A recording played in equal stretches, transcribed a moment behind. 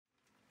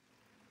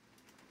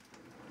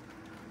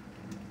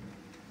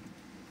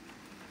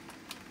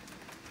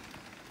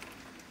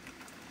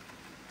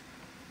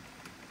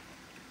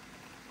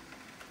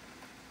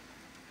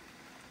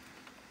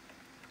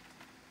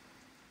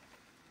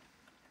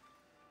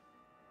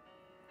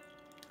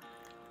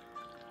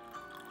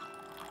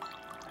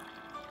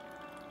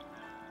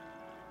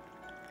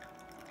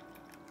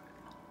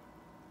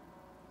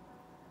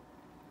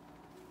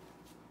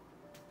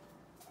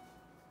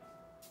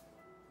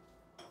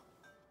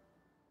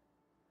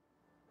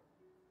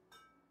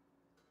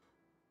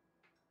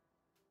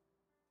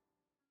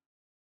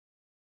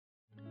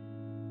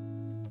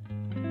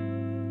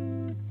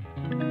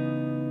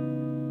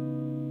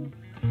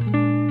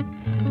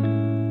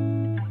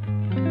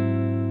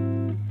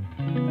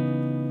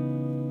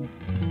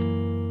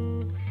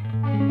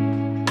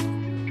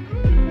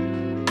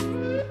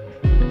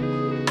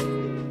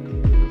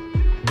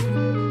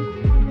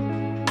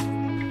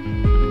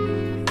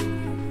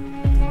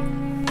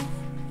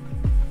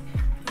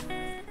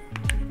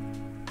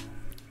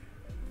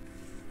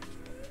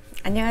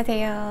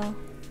안녕하세요.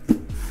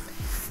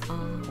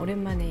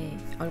 오랜만에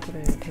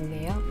얼굴을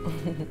뵙네요.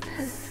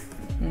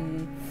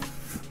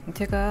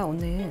 제가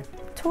오늘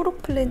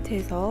초록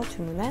플랜트에서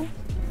주문한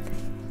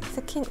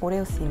스킨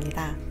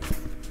오레우스입니다.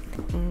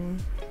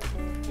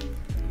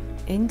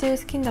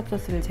 엔젤스킨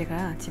잡서스를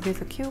제가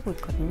집에서 키우고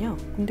있거든요.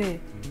 근데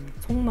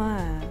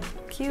정말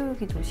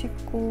키우기도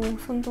쉽고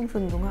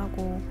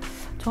순둥순둥하고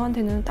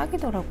저한테는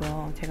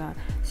딱이더라고요. 제가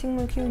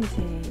식물 키운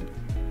지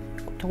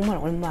정말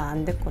얼마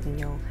안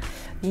됐거든요.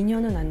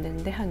 2년은 안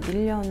됐는데 한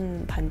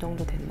 1년 반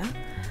정도 됐나?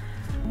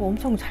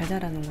 엄청 잘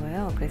자라는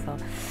거예요. 그래서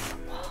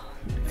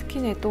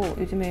스킨에 또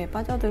요즘에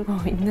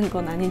빠져들고 있는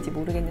건 아닌지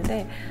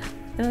모르겠는데,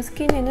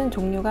 스킨에는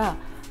종류가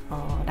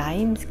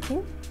라임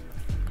스킨,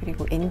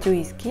 그리고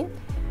엔조이 스킨,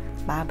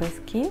 마블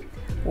스킨,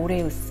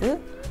 오레우스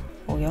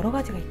여러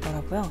가지가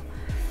있더라고요.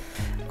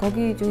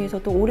 거기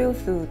중에서 또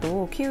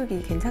오레우스도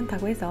키우기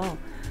괜찮다고 해서,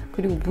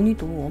 그리고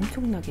무늬도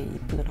엄청나게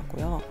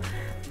이쁘더라고요.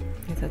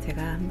 그래서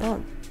제가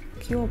한번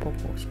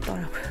키워보고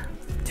싶더라고요.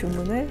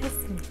 주문을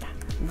했습니다.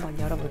 한번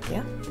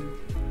열어볼게요.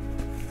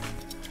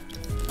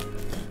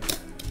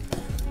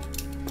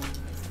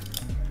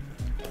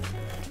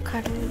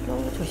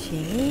 칼로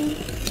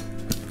조심히.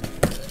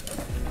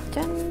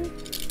 짠!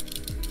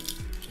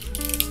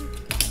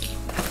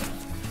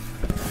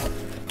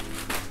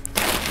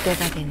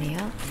 기대가 되네요.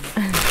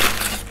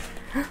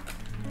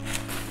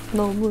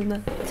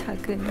 너무나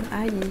작은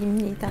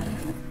아이입니다.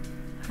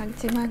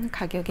 하지만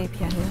가격에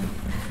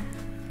비하면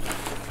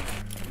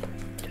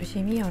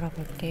조심히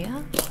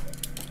열어볼게요.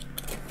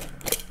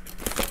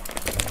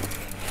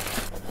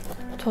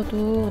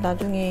 저도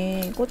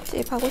나중에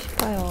꽃집 하고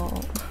싶어요.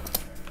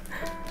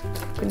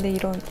 근데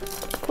이런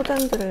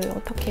포장들을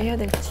어떻게 해야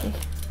될지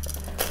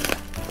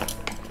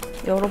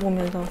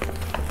열어보면서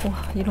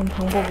와, 이런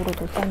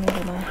방법으로도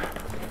싸는구나,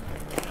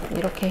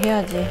 이렇게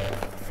해야지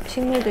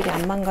식물들이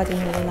안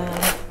망가지는구나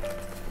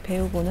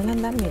배우고는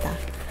한답니다.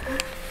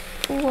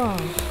 우와,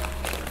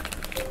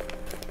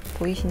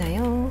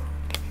 보이시나요?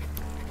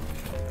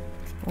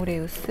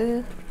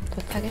 오레우스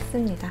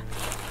도착했습니다.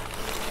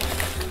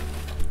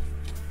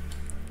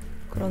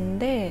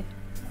 그런데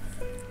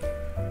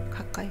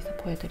가까이서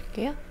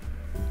보여드릴게요.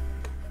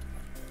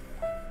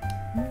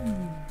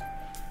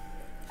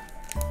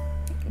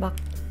 막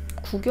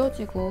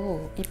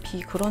구겨지고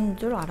잎이 그런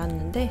줄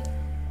알았는데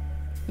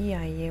이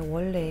아이의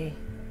원래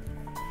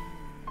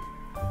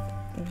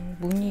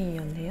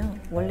무늬였네요.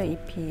 원래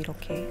잎이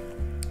이렇게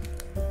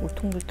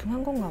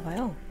울퉁불퉁한 건가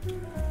봐요.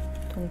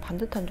 저는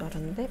반듯한 줄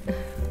알았는데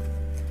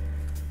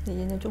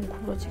근데 얘는 좀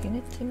굴러지긴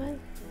했지만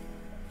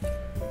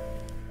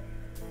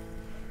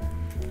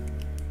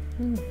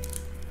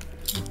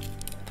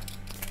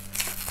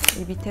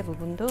이 밑에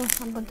부분도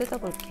한번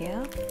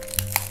뜯어볼게요.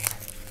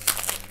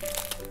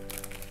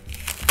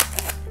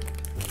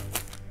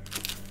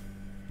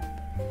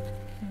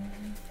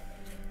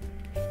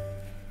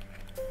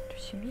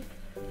 조심히.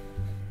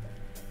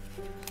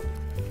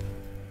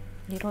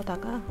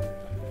 이러다가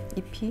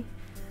잎이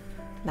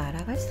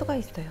날아갈 수가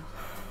있어요.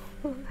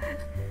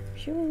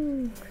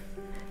 슝,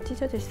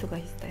 찢어질 수가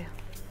있어요.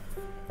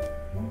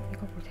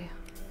 이거 보세요.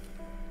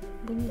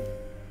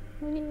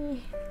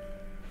 무늬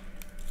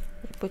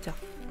예쁘죠?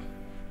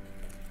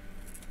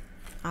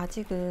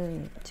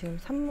 아직은 지금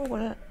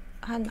삽목을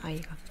한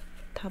아이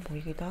같아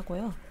보이기도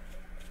하고요.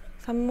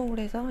 삽목을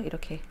해서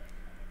이렇게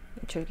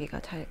줄기가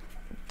잘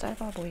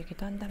짧아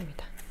보이기도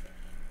한답니다.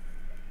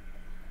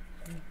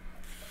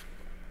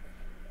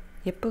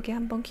 예쁘게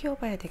한번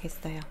키워봐야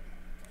되겠어요.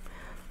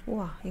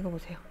 우와, 이거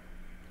보세요.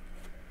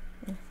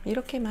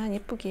 이렇게만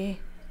예쁘게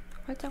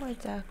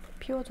활짝활짝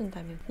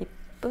피워준다면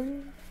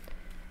예쁜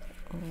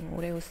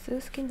오레우스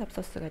스킨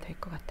잡서스가 될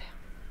것 같아요.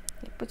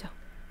 예쁘죠?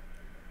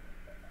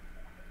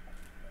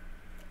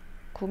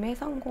 구매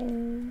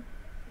성공!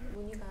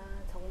 무늬가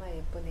정말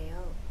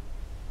예쁘네요.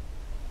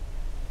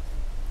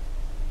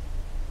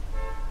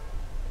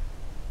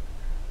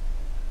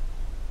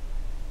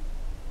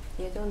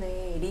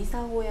 예전에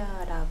리사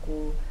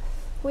호야라고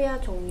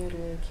호야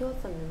종류를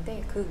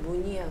키웠었는데 그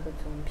무늬하고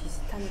좀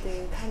비슷한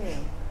듯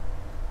하네요.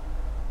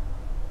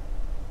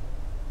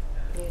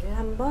 얘를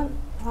한번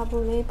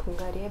화분에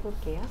분갈이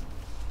해볼게요.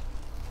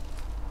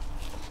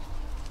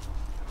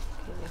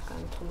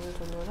 약간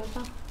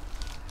조물조물해서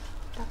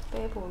딱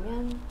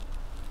빼보면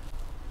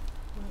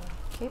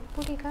이렇게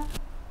뿌리가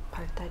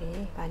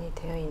발달이 많이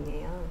되어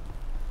있네요.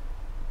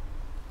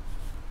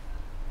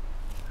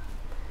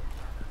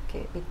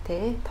 이렇게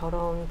밑에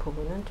더러운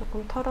부분은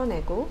조금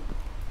털어내고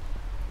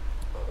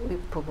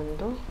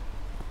윗부분도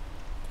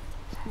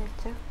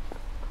살짝,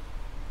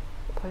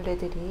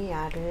 벌레들이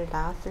알을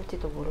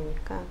낳았을지도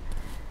모르니까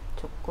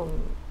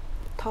조금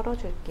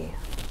털어줄게요.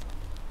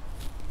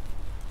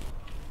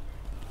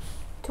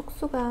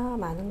 촉수가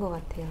많은 것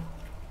같아요.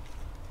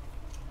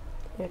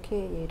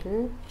 이렇게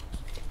얘를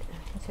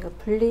제가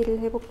분리를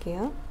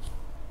해볼게요.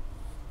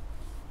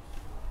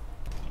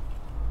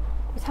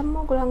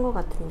 삽목을 한 것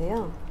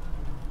같은데요.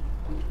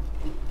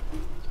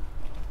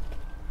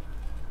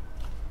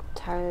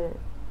 잘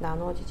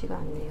나누어지지가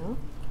않네요.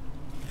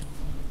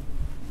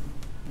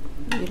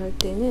 이럴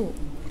때는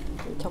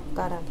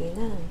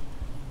젓가락이나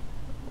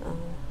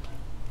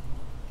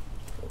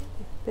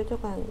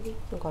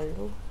뾰족한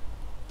걸로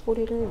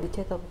뿌리를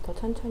밑에서부터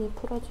천천히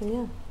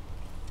풀어주면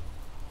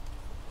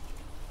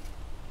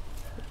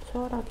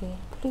수월하게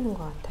풀리는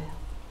것 같아요.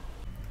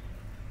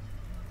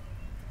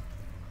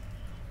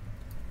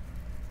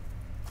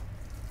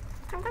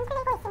 점점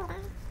풀리고 있습니다.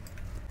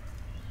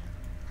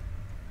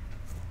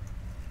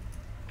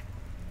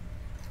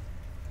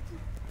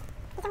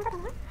 이 정도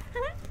되나?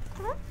 하나,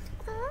 둘,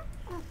 셋,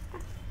 넷.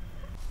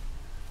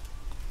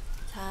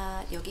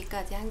 자,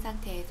 여기까지 한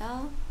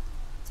상태에서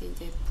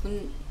이제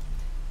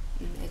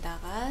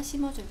분에다가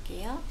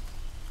심어줄게요.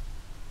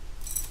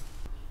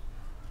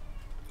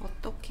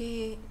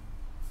 어떻게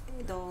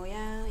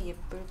넣어야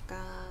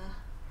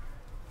예쁠까?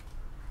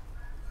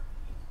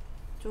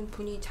 좀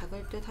분이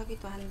작을 듯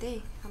하기도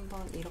한데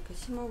한번 이렇게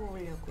심어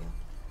보려고요.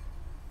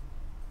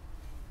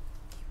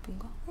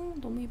 예쁜가?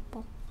 너무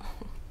예뻐.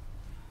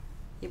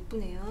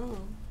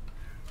 예쁘네요.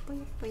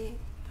 예뻐.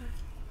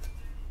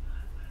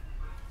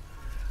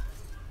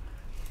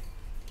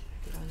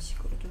 이런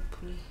식으로 좀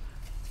분이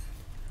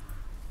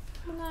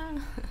하나.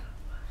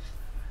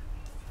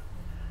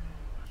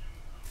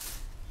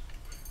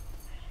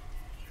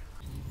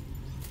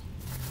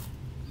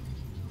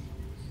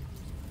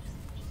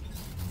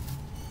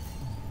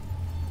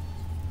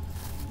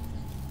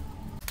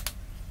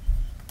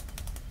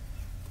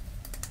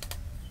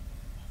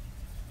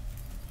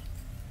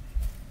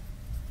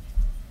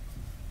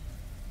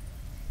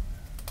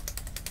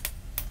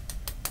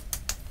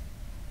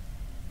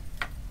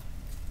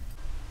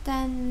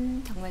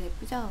 짠! 정말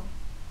예쁘죠?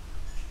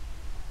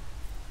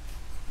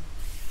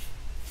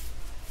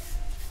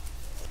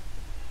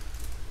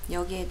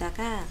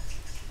 여기에다가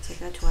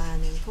제가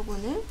좋아하는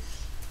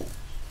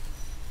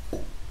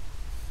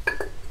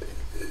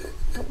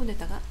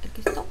화분에다가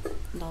이렇게 쏙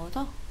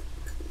넣어서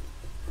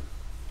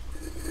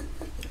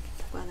이렇게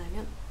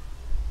보관하면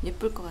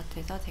예쁠 것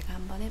같아서 제가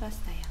한번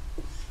해봤어요.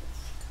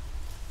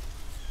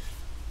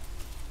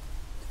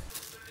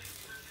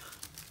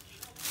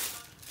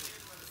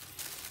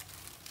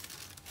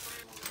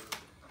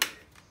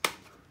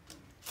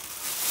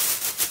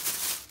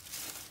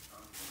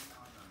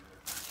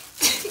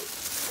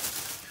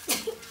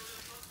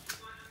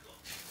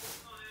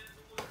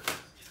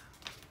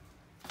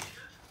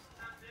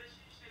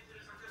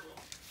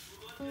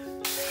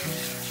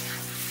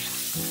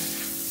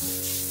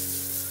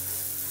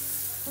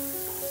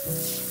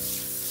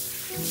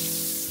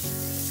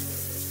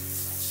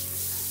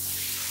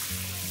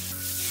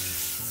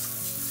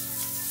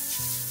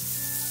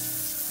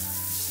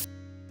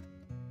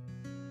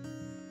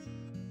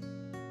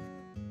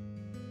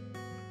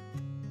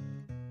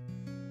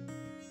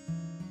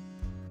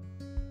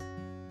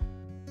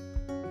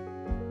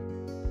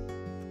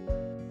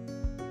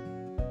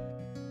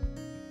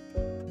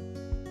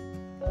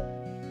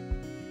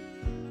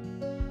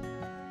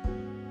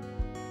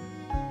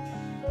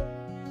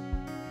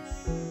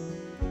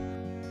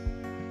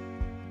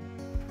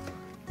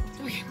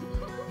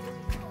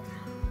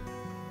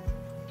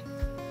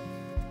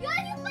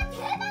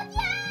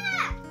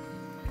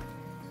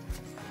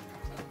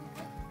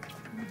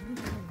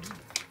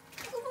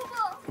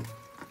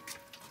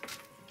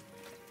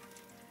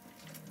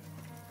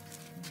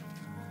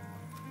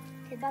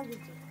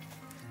 대박이지?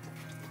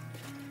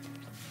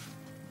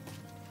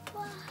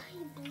 와, 이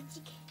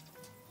무지개.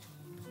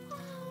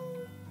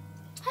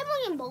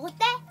 할머니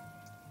먹었대?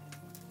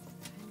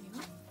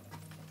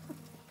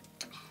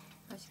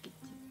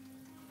 맛있겠지?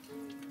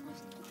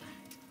 맛있겠다.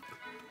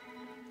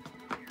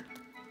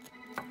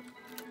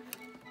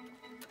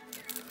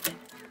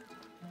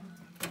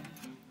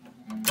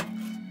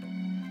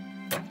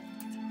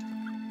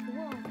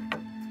 우와.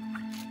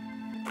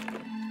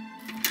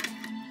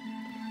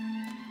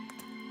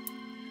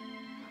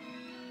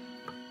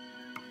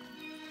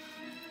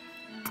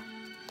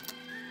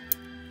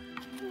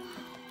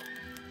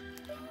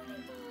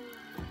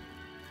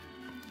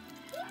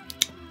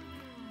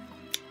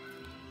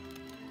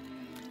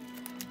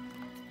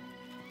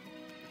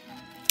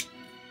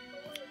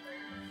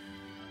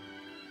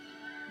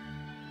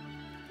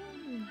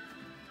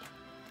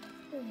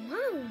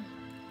 와우.